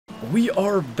We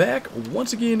are back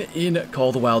once again in Call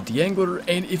of the Wild theangler,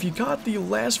 and if you caught the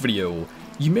last video,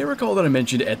 you may recall that I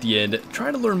mentioned at the end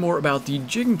trying to learn more about the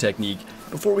jigging technique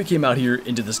before we came out here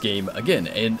into this game again,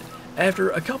 and after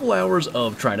a couple hours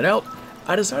of trying it out,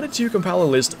 I decided to compile a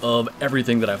list of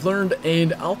everything that I've learned,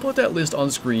 and I'll put that list on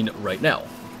screen right now.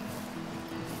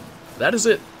 That is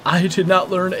it. I did not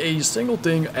learn a single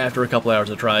thing after a couple hours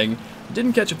of trying.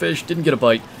 Didn't catch a fish, didn't get a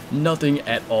bite, nothing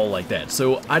at all like that.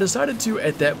 So I decided to,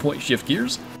 at that point, shift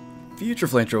gears. Future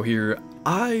Flinter here.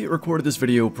 I recorded this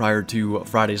video prior to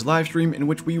Friday's live stream in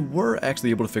which we were actually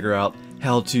able to figure out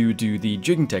how to do the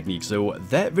jigging technique. So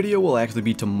that video will actually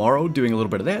be tomorrow, doing a little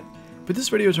bit of that. But this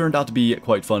video turned out to be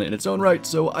quite fun in its own right,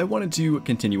 so I wanted to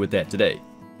continue with that today.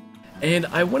 And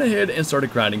I went ahead and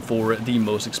started grinding for the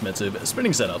most expensive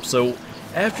spinning setup. So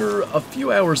after a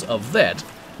few hours of that,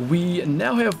 we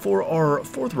now have for our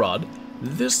fourth rod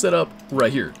this setup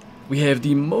right here. We have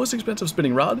the most expensive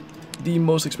spinning rod, the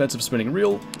most expensive spinning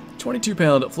reel,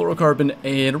 22-pound fluorocarbon,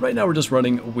 and right now we're just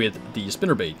running with the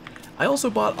spinnerbait. I also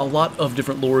bought a lot of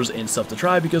different lures and stuff to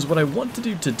try because what I want to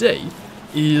do today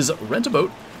is rent a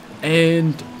boat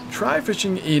and try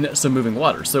fishing in some moving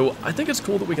water. So I think it's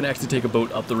cool that we can actually take a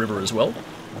boat up the river as well,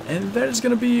 and that is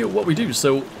going to be what we do.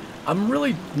 So I'm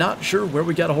really not sure where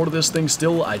we got a hold of this thing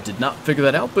still. I did not figure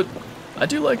that out, but I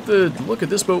do like the look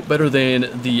of this boat better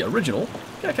than the original.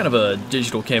 Got kind of a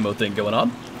digital camo thing going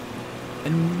on.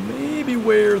 And maybe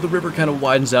where the river kind of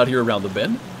widens out here around the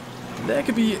bend, that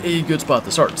could be a good spot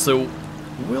to start. So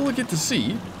we'll get to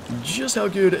see just how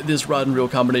good this rod and reel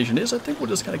combination is. I think we'll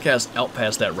just kind of cast out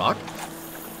past that rock.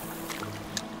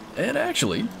 And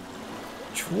actually,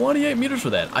 28 meters for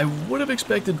that. I would have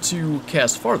expected to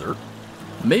cast farther.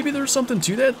 Maybe there's something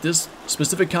to that, this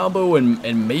specific combo,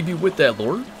 and maybe with that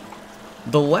lure.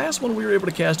 The last one we were able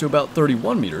to cast to about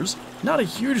 31 meters. Not a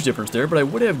huge difference there, but I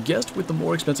would have guessed with the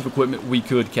more expensive equipment we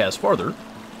could cast farther.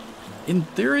 In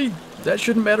theory, that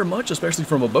shouldn't matter much, especially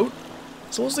from a boat.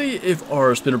 So we'll see if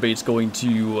our spinnerbait's going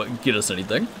to get us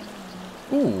anything.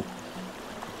 Ooh.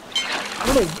 I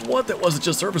don't know what that was that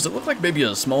just surfaced. It looked like maybe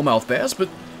a smallmouth bass, but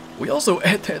we also,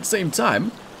 at that same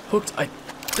time, hooked, I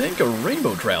think, a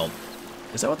rainbow trout.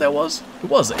 Is that what that was? It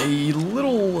was a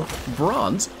little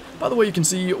bronze. By the way, you can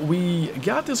see we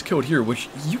got this coat here, which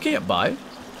you can't buy.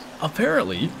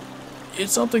 Apparently,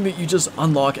 it's something that you just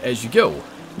unlock as you go.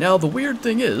 Now, the weird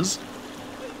thing is,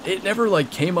 it never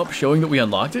like came up showing that we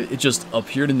unlocked it. It just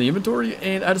appeared in the inventory,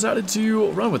 and I decided to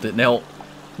run with it. Now,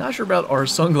 not sure about our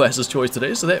sunglasses choice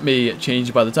today, so that may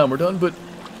change by the time we're done, but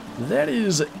that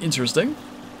is interesting.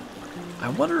 I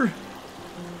wonder,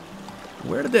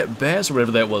 where did that bass or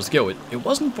whatever that was go? It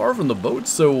wasn't far from the boat,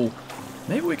 so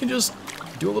maybe we can just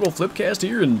do a little flip cast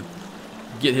here and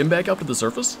get him back up to the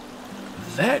surface.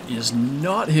 That is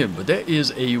not him, but that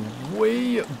is a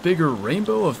way bigger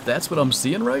rainbow, if that's what I'm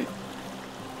seeing right.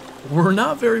 We're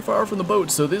not very far from the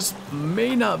boat, so this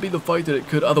may not be the fight that it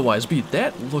could otherwise be.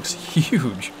 That looks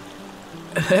huge.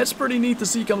 That's pretty neat to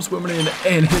see come swimming in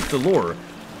and hit the lure.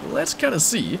 Let's kind of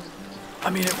see.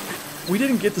 I mean, we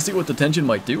didn't get to see what the tension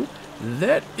might do.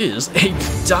 That is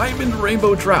a diamond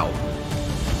rainbow trout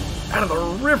out of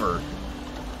the river.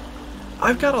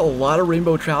 I've got a lot of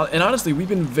rainbow trout, and honestly, we've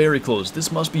been very close.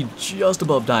 This must be just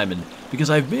above diamond,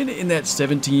 because I've been in that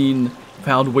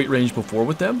 17-pound weight range before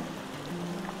with them.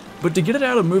 But to get it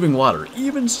out of moving water,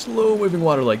 even slow moving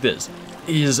water like this,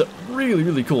 is really,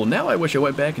 really cool. Now I wish I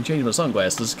went back and changed my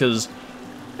sunglasses, because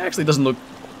it actually doesn't look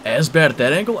as bad at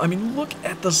that angle. I mean, look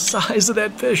at the size of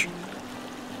that fish.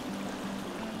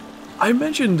 I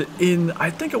mentioned in,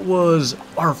 I think it was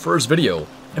our first video,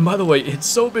 and by the way, it's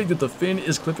so big that the fin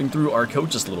is clipping through our coat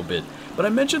just a little bit, but I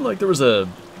mentioned like there was a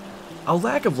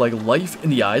lack of like life in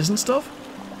the eyes and stuff.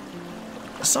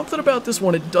 Something about this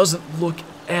one, it doesn't look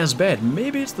as bad.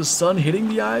 Maybe it's the sun hitting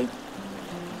the eye.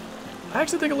 I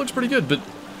actually think it looks pretty good, but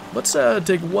let's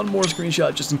take one more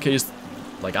screenshot just in case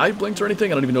like I blinked or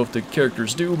anything. I don't even know if the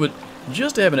characters do, but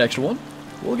just to have an extra one,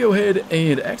 we'll go ahead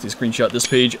and actually screenshot this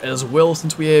page as well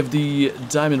since we have the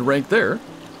diamond rank there.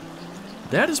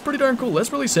 That is pretty darn cool.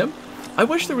 Let's release him. I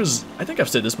wish there was, I think I've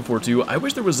said this before too, I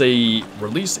wish there was a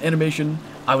release animation.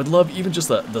 I would love even just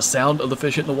the sound of the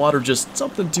fish hitting the water, just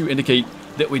something to indicate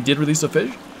that we did release a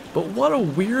fish. But what a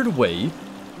weird way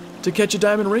to catch a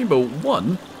diamond rainbow.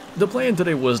 One, the plan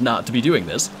today was not to be doing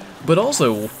this, but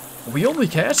also, we only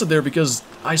casted there because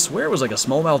I swear it was like a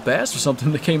smallmouth bass or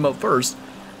something that came up first,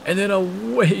 and then a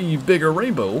way bigger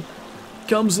rainbow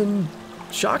comes and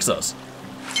shocks us.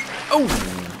 Oh,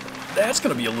 that's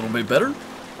going to be a little bit better.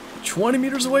 20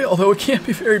 meters away, although it can't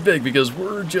be very big because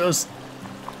we're just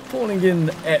pulling in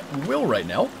at will right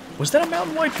now. Was that a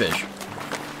mountain whitefish?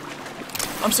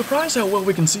 I'm surprised how well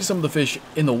we can see some of the fish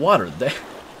in the water.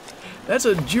 That's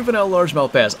a juvenile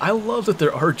largemouth bass. I love that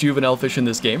there are juvenile fish in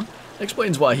this game.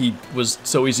 Explains why he was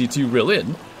so easy to reel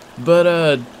in.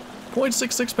 But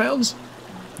 0.66 pounds,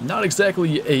 not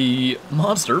exactly a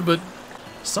monster, but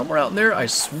somewhere out in there, I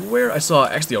swear I saw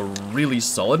actually a really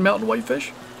solid mountain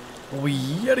whitefish. Well,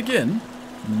 yet again,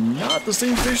 not the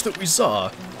same fish that we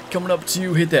saw coming up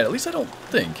to hit that. At least I don't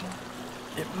think.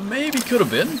 It maybe could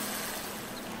have been,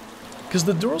 because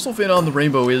the dorsal fin on the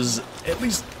rainbow is at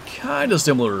least kind of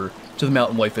similar to the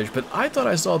mountain whitefish, but I thought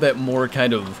I saw that more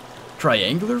kind of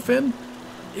triangular fin.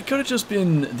 It could have just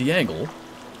been the angle,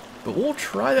 but we'll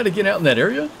try that again out in that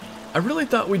area. I really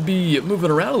thought we'd be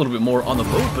moving around a little bit more on the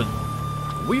boat,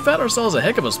 but we found ourselves a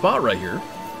heck of a spot right here.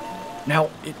 Now,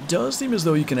 it does seem as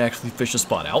though you can actually fish a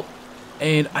spot out,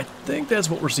 and I think that's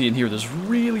what we're seeing here. There's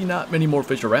really not many more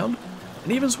fish around,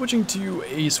 and even switching to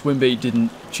a swim bait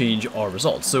didn't change our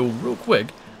results. So real quick,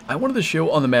 I wanted to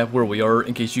show on the map where we are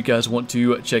in case you guys want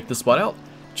to check this spot out.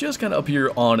 Just kind of up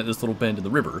here on this little bend in the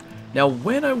river. Now,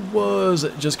 when I was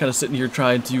just kind of sitting here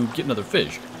trying to get another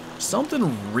fish,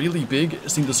 something really big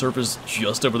seemed to surface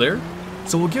just over there.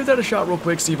 So we'll give that a shot real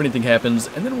quick, see if anything happens,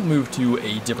 and then we'll move to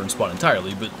a different spot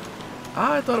entirely. But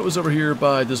I thought it was over here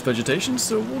by this vegetation,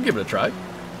 so we'll give it a try.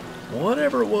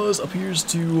 Whatever it was appears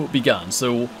to be gone,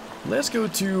 so let's go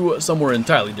to somewhere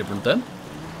entirely different then.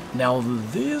 Now,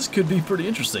 this could be pretty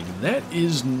interesting. That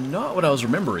is not what I was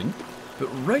remembering, but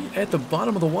right at the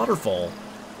bottom of the waterfall,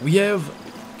 we have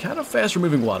kind of faster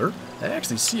moving water. I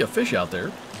actually see a fish out there,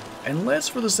 and let's,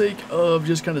 for the sake of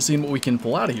just kind of seeing what we can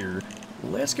pull out of here,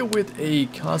 let's go with a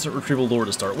constant retrieval lure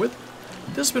to start with.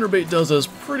 This spinnerbait does us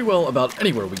pretty well about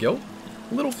anywhere we go.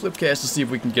 A little flip cast to see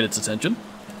if we can get its attention,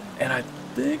 and I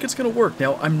think it's going to work.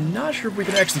 Now, I'm not sure if we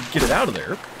can actually get it out of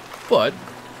there, but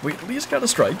we at least got a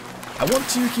strike. I want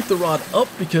to keep the rod up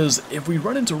because if we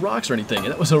run into rocks or anything, and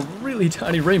that was a really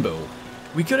tiny rainbow,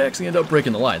 we could actually end up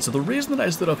breaking the line. So the reason that I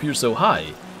stood up here so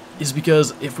high is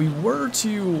because if we were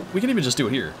to, we can even just do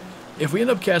it here. If we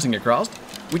end up casting across,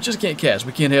 we just can't cast.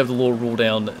 We can't have the lure roll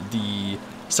down the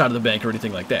side of the bank or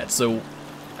anything like that. So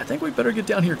I think we better get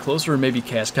down here closer and maybe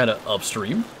cast kind of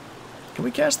upstream. Can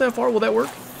we cast that far? Will that work?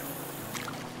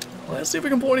 Let's see if we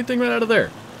can pull anything right out of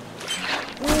there.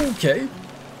 Okay.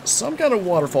 Some kind of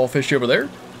waterfall fish over there.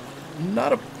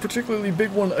 Not a particularly big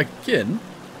one again.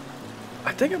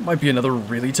 I think it might be another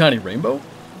really tiny rainbow.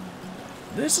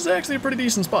 This is actually a pretty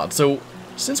decent spot. So,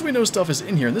 since we know stuff is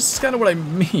in here, and this is kind of what I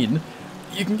mean,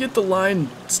 you can get the line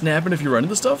snapping if you run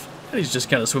into stuff, and he's just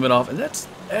kind of swimming off, and that's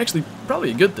actually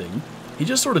probably a good thing. He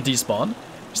just sort of despawned.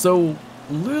 So,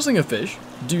 losing a fish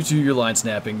due to your line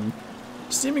snapping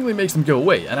seemingly makes them go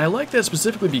away, and I like that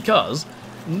specifically because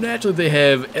naturally they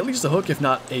have at least a hook, if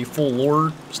not a full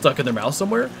lure, stuck in their mouth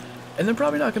somewhere, and they're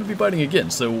probably not going to be biting again,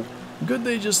 so good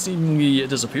they just seemingly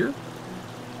disappear.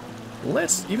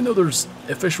 Let's, even though there's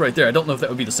a fish right there, I don't know if that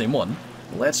would be the same one,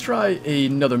 let's try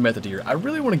another method here. I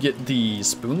really want to get the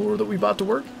spoon lure that we bought to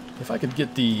work. If I could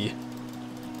get the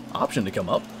option to come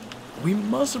up. We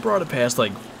must have brought it past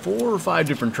like 4 or 5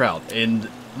 different trout, and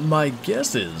my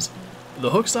guess is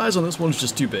the hook size on this one's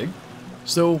just too big.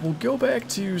 So we'll go back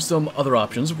to some other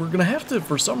options. We're going to have to,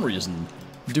 for some reason,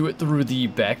 do it through the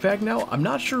backpack now. I'm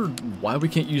not sure why we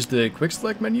can't use the quick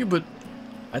select menu, but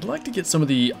I'd like to get some of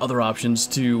the other options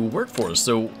to work for us.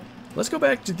 So let's go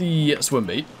back to the swim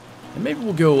bait, and maybe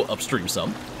we'll go upstream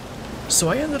some. So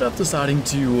I ended up deciding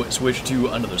to switch to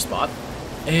another spot,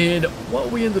 and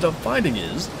what we ended up finding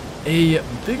is a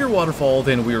bigger waterfall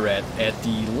than we were at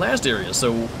the last area.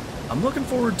 So I'm looking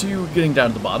forward to getting down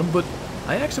to the bottom, but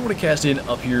I actually want to cast in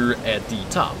up here at the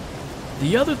top.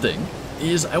 The other thing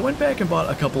is I went back and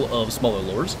bought a couple of smaller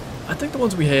lures. I think the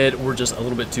ones we had were just a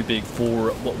little bit too big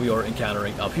for what we are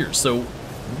encountering up here. So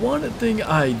one thing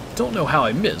I don't know how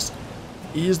I missed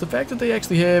is the fact that they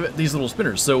actually have these little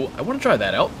spinners. So I want to try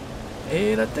that out.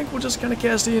 And I think we'll just kind of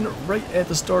cast in right at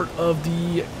the start of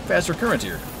the faster current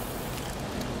here.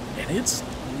 And it's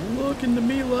looking to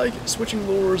me like switching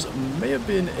lures may have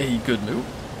been a good move.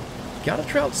 Got a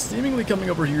trout seemingly coming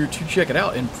over here to check it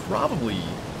out, and probably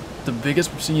the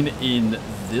biggest we've seen in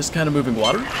this kind of moving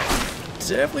water.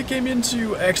 Definitely came in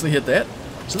to actually hit that.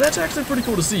 So that's actually pretty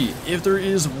cool to see. If there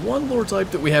is one lure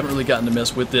type that we haven't really gotten to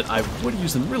mess with that I would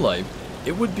use in real life,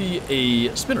 it would be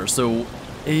a spinner. So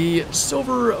a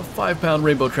silver 5-pound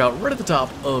rainbow trout right at the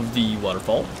top of the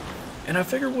waterfall. And I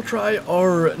figure we'll try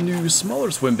our new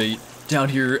smaller swim bait down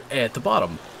here at the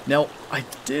bottom. Now, I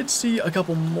did see a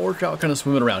couple more trout kind of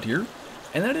swimming around here,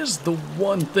 and that is the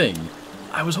one thing.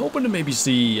 I was hoping to maybe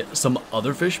see some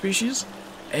other fish species,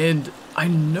 and I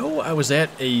know I was at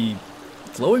a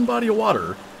flowing body of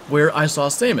water where I saw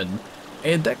salmon,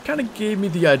 and that kind of gave me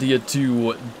the idea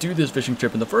to do this fishing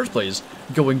trip in the first place,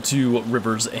 going to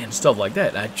rivers and stuff like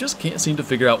that. I just can't seem to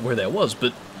figure out where that was,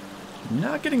 but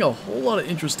not getting a whole lot of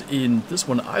interest in this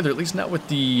one either, at least not with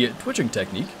the twitching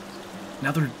technique.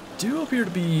 Now there do appear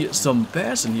to be some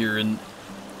bass in here, and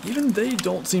even they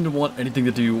don't seem to want anything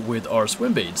to do with our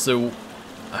swim bait, so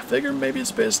I figure maybe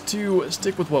it's best to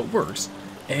stick with what works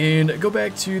and go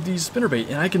back to the spinnerbait.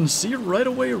 And I can see right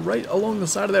away, right along the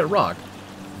side of that rock,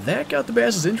 that got the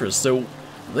bass's interest, so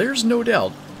there's no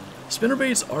doubt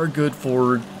spinnerbaits are good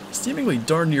for seemingly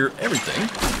darn near everything,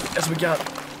 as we got,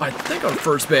 I think, our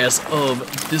first bass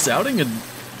of this outing. And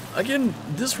again,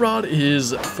 this rod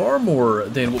is far more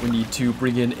than what we need to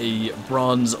bring in a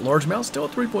bronze largemouth, still a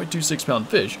 3.26 pound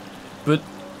fish, but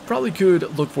probably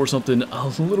could look for something a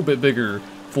little bit bigger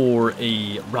for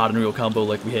a rod and reel combo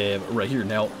like we have right here.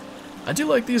 Now, I do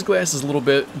like these glasses a little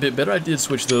bit better. I did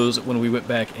switch those when we went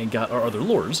back and got our other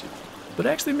lures, but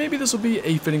actually maybe this will be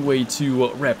a fitting way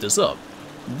to wrap this up.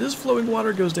 This flowing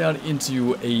water goes down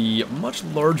into a much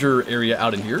larger area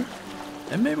out in here,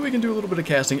 and maybe we can do a little bit of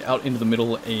casting out into the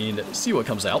middle and see what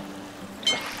comes out.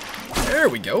 There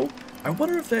we go. I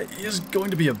wonder if that is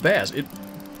going to be a bass. It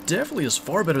definitely is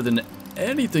far better than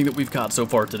anything that we've caught so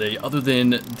far today, other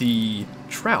than the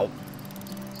trout.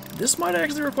 This might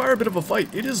actually require a bit of a fight.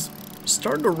 It is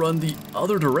starting to run the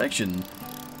other direction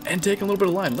and take a little bit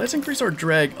of line. Let's increase our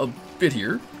drag a bit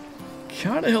here.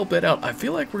 Kind of help that out. I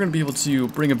feel like we're going to be able to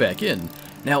bring him back in.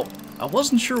 Now, I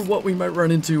wasn't sure what we might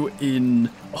run into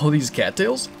in all these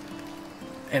cattails,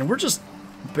 and we're just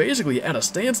basically at a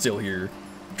standstill here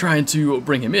trying to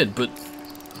bring him in, but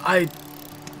I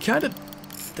kind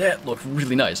of, that looked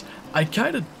really nice. I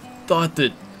kind of thought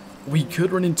that we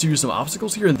could run into some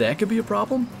obstacles here and that could be a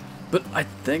problem, but I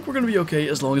think we're going to be okay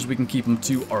as long as we can keep him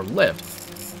to our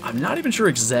left. I'm not even sure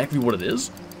exactly what it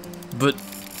is, but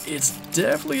it's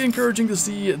definitely encouraging to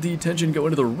see the tension go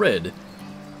into the red.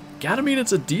 Gotta mean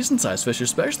it's a decent sized fish,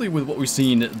 especially with what we've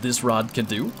seen this rod can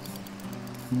do.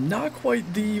 Not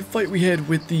quite the fight we had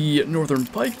with the northern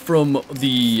pike from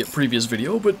the previous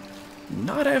video, but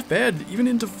not half bad, even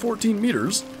into 14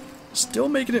 meters. Still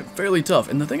making it fairly tough,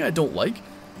 and the thing I don't like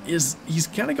is he's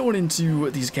kind of going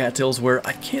into these cattails where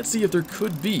I can't see if there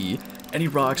could be any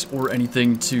rocks or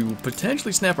anything to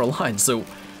potentially snap our line, so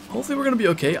hopefully we're going to be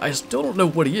okay. I still don't know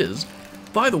what he is.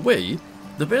 By the way,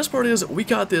 the best part is we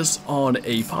caught this on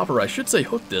a popper. I should say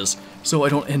hooked this so I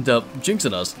don't end up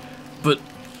jinxing us, but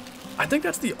I think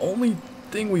that's the only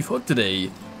thing we've hooked today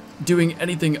doing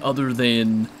anything other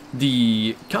than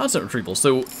the constant retrieval,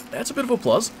 so that's a bit of a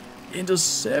plus. Into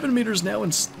 7 meters now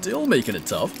and still making it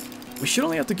tough. We should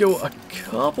only have to go a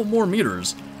couple more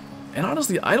meters, and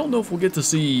honestly, I don't know if we'll get to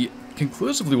see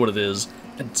conclusively what it is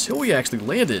until we actually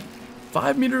land it.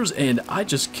 5 meters, and I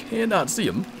just cannot see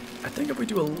him. I think if we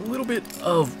do a little bit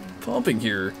of pumping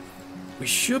here, we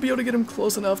should be able to get him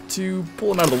close enough to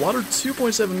pull him out of the water.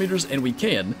 2.7 meters, and we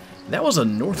can. That was a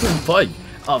northern pike,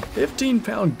 a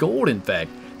 15-pound gold, in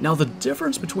fact. Now, the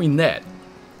difference between that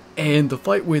and the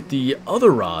fight with the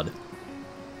other rod,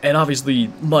 and obviously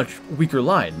much weaker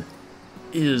line,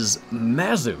 is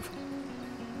massive.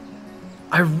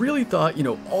 I really thought, you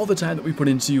know, all the time that we put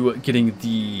into getting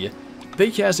the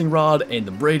bait casting rod and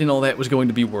the braid and all that was going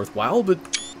to be worthwhile, but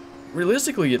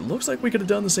realistically, it looks like we could have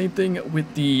done the same thing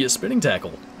with the spinning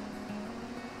tackle.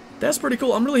 That's pretty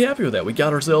cool. I'm really happy with that. We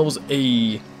got ourselves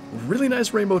a really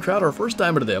nice rainbow trout, our first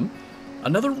diamond of them,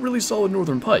 another really solid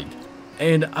northern pike,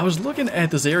 and I was looking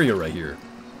at this area right here.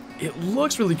 It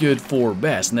looks really good for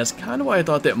bass, and that's kind of why I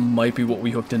thought that might be what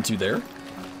we hooked into there.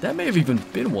 That may have even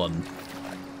been one.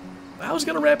 I was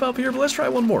going to wrap up here, but let's try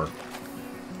one more.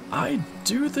 I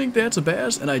do think that's a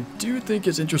bass, and I do think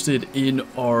it's interested in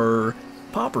our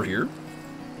popper here.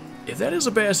 If that is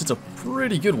a bass, it's a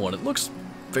pretty good one. It looks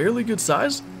fairly good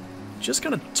size. Just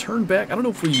kind of turned back. I don't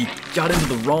know if we got into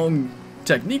the wrong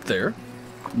technique there.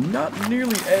 Not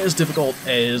nearly as difficult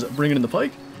as bringing in the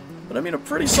pike, but I mean a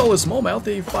pretty solid smallmouth,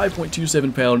 a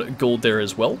 5.27 pound gold there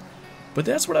as well. But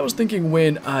that's what I was thinking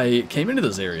when I came into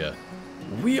this area.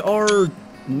 We are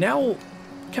now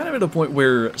kind of at a point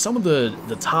where some of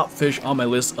the top fish on my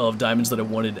list of diamonds that I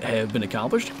wanted have been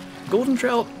accomplished. Golden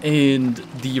trout and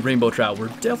the rainbow trout were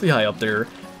definitely high up there.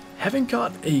 Having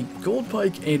caught a gold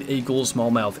pike and a gold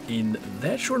smallmouth in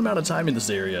that short amount of time in this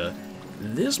area,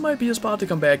 this might be a spot to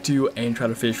come back to and try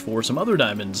to fish for some other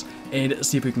diamonds and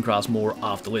see if we can cross more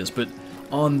off the list. But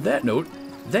on that note,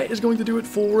 that is going to do it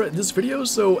for this video.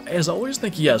 So as always,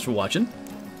 thank you guys for watching,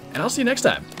 and I'll see you next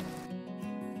time.